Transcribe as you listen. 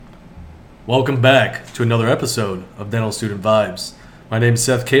Welcome back to another episode of Dental Student Vibes. My name is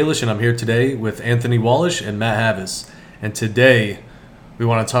Seth Kalish, and I'm here today with Anthony Wallish and Matt Havis. And today, we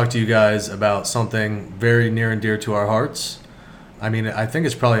want to talk to you guys about something very near and dear to our hearts. I mean, I think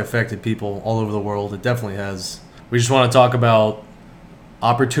it's probably affected people all over the world. It definitely has. We just want to talk about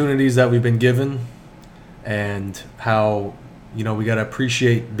opportunities that we've been given and how, we got to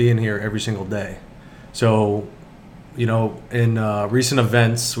appreciate being here every single day. So, in recent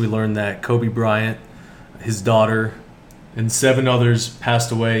events, we learned that Kobe Bryant, his daughter, and 7 others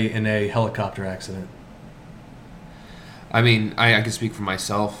passed away in a helicopter accident. I mean, I can speak for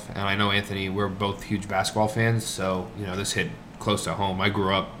myself, and I know Anthony, we're both huge basketball fans, so, this hit close to home. I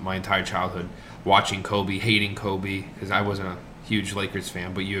grew up my entire childhood watching Kobe, hating Kobe, because I wasn't a huge Lakers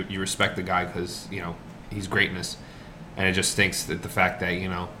fan, but you respect the guy because, he's greatness. And it just stinks that the fact that,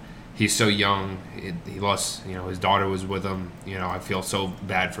 he's so young. He lost, his daughter was with him. I feel so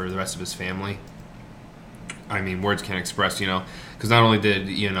bad for the rest of his family. I mean, words can't express, because not only did,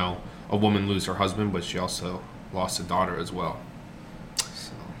 a woman lose her husband, but she also lost a daughter as well.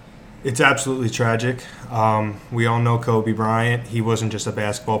 So. It's absolutely tragic. We all know Kobe Bryant. He wasn't just a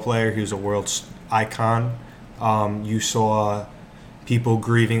basketball player. He was a world icon. You saw people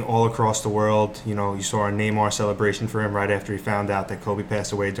grieving all across the world. You saw a Neymar celebration for him right after he found out that Kobe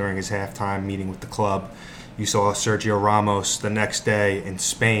passed away during his halftime meeting with the club. You saw Sergio Ramos the next day in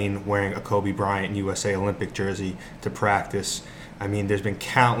Spain wearing a Kobe Bryant USA Olympic jersey to practice. I mean, there's been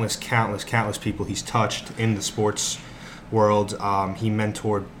countless people he's touched in the sports world. He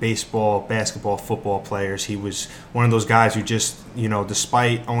mentored baseball, basketball, football players. He was one of those guys who just,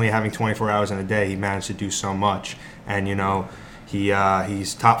 despite only having 24 hours in a day, he managed to do so much. And,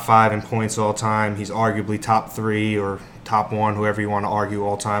 he's top 5 in points all time. He's arguably top 3 or top 1, whoever you want to argue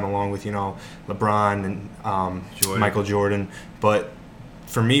all time, along with, LeBron and Michael Jordan. But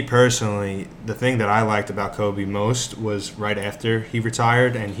for me personally, the thing that I liked about Kobe most was right after he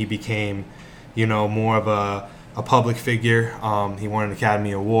retired and he became, more of a public figure. He won an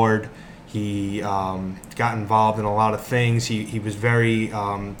Academy Award. He got involved in a lot of things. He was very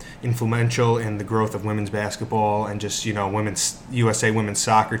influential in the growth of women's basketball and just women's USA women's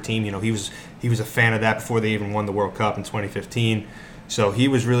soccer team. He was a fan of that before they even won the World Cup in 2015. So he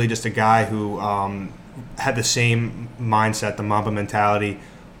was really just a guy who had the same mindset, the Mamba mentality,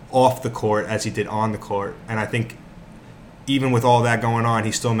 off the court as he did on the court. And I think even with all that going on,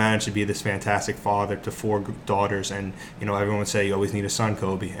 he still managed to be this fantastic father to 4 daughters. And, everyone would say you always need a son,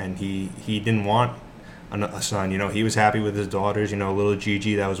 Kobe. And he didn't want a son. He was happy with his daughters. Little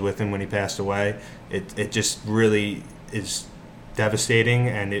Gigi that was with him when he passed away. It just really is devastating,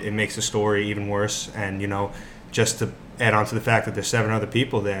 and it makes the story even worse. And, just to add on to the fact that there's 7 other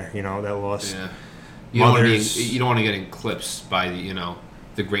people there, that lost mothers. You don't want to get eclipsed by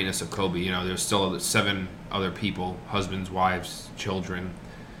the greatness of Kobe. There's still 7 other people, husbands, wives, children,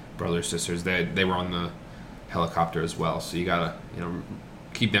 brothers, sisters. They were on the helicopter as well. So you gotta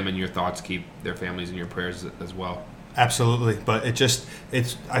keep them in your thoughts, keep their families in your prayers as well. Absolutely, but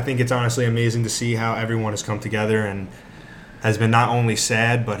I think it's honestly amazing to see how everyone has come together and has been not only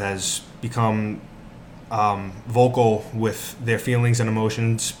sad but has become vocal with their feelings and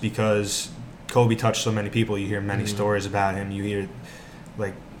emotions because Kobe touched so many people. You hear many stories about him. You hear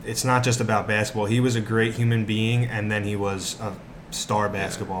it's not just about basketball. He was a great human being, and then he was a star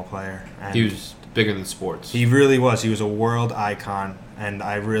basketball player. And he was bigger than sports. He really was. He was a world icon, and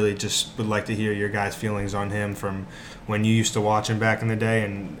I really just would like to hear your guys' feelings on him from when you used to watch him back in the day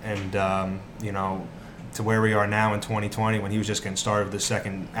and to where we are now in 2020 when he was just getting started with his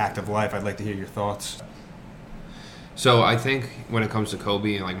second active life. I'd like to hear your thoughts. So I think when it comes to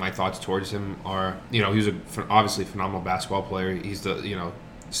Kobe and my thoughts towards him are, he was obviously a phenomenal basketball player. He's the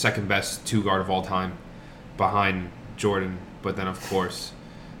second best 2 guard of all time, behind Jordan. But then of course,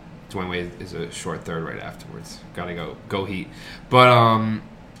 Dwayne Wade is a short third right afterwards. Gotta go Heat. But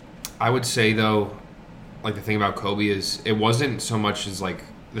I would say though, the thing about Kobe is it wasn't so much as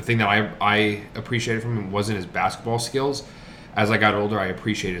the thing that I appreciated from him wasn't his basketball skills. As I got older, I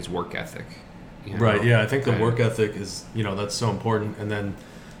appreciated his work ethic. Right, yeah, I think the work ethic is, that's so important. And then,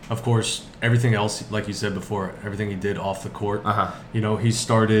 of course, everything else, like you said before, everything he did off the court. He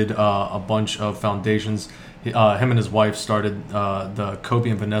started a bunch of foundations. Him and his wife started the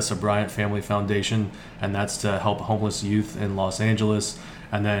Kobe and Vanessa Bryant Family Foundation, and that's to help homeless youth in Los Angeles.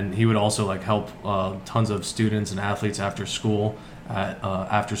 And then he would also help tons of students and athletes after school at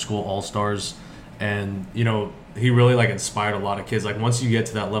After School All-Stars. And, he really inspired a lot of kids. Once you get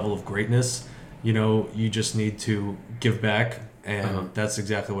to that level of greatness, you just need to give back and that's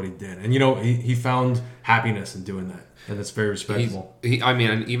exactly what he did. And he found happiness in doing that, and it's very respectable. I mean,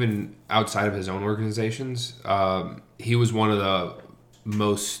 and even outside of his own organizations, he was one of the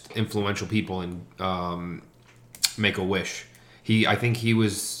most influential people in Make-A-Wish. I think he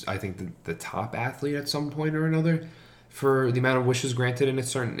was the top athlete at some point or another for the amount of wishes granted in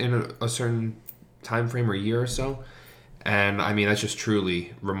a certain time frame or year or so. And I mean, that's just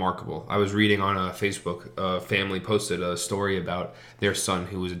truly remarkable. I was reading on a Facebook, a family posted a story about their son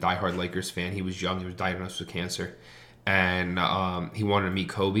who was a diehard Lakers fan. He was young, he was diagnosed with cancer, and he wanted to meet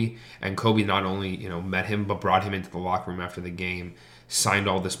Kobe. And Kobe not only met him, but brought him into the locker room after the game, signed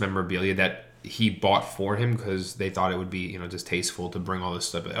all this memorabilia that he bought for him because they thought it would be distasteful to bring all this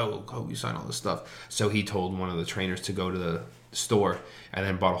stuff. Oh, Kobe signed all this stuff. So he told one of the trainers to go to the store and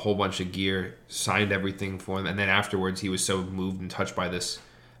then bought a whole bunch of gear, signed everything for him, and then afterwards he was so moved and touched by this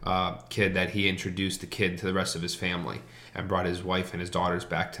kid that he introduced the kid to the rest of his family and brought his wife and his daughters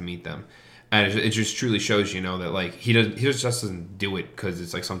back to meet them. And it just truly shows that like he just doesn't do it because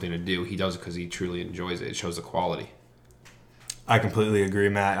it's like something to do. He does it because he truly enjoys it. It shows the quality. I completely agree,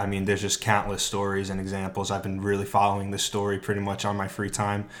 Matt. I mean, there's just countless stories and examples. I've been really following this story pretty much on my free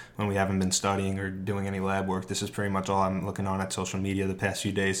time when we haven't been studying or doing any lab work. This is pretty much all I'm looking on at social media the past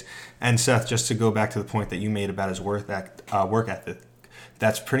few days. And Seth, just to go back to the point that you made about his work ethic,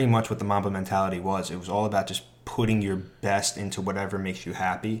 that's pretty much what the Mamba mentality was. It was all about just putting your best into whatever makes you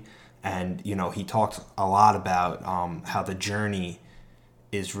happy. And, he talked a lot about how the journey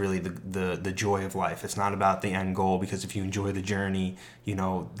is really the joy of life. It's not about the end goal, because if you enjoy the journey,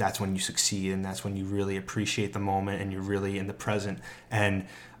 that's when you succeed, and that's when you really appreciate the moment and you're really in the present. And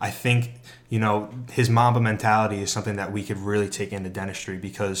I think, his Mamba mentality is something that we could really take into dentistry,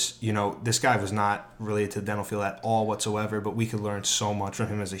 because, this guy was not related to the dental field at all whatsoever, but we could learn so much from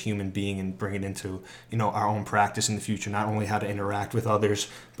him as a human being and bring it into, our own practice in the future, not only how to interact with others,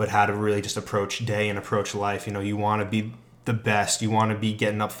 but how to really just approach day and approach life. You want to be the best. You want to be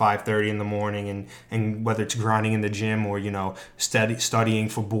getting up 5:30 in the morning, and whether it's grinding in the gym or studying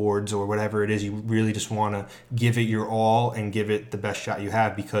for boards or whatever it is, you really just want to give it your all and give it the best shot you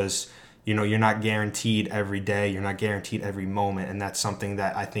have, because you're not guaranteed every day, you're not guaranteed every moment, and that's something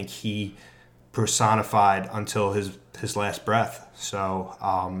that I think he personified until his last breath. So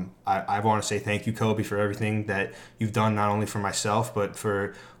I want to say thank you, Kobe, for everything that you've done, not only for myself but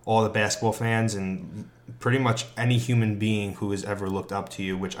for all the basketball fans and pretty much any human being who has ever looked up to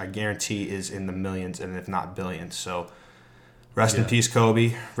you, which I guarantee is in the millions and if not billions. So rest in peace,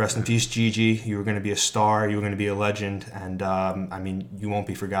 Kobe. Rest in peace, Gigi. You were going to be a star. You were going to be a legend. And, you won't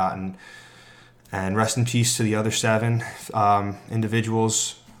be forgotten. And rest in peace to the other 7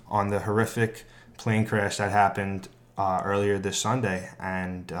 individuals on the horrific plane crash that happened earlier this Sunday.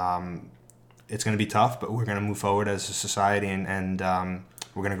 And it's going to be tough, but we're going to move forward as a society, and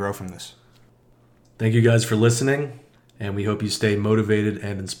we're going to grow from this. Thank you guys for listening, and we hope you stay motivated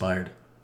and inspired.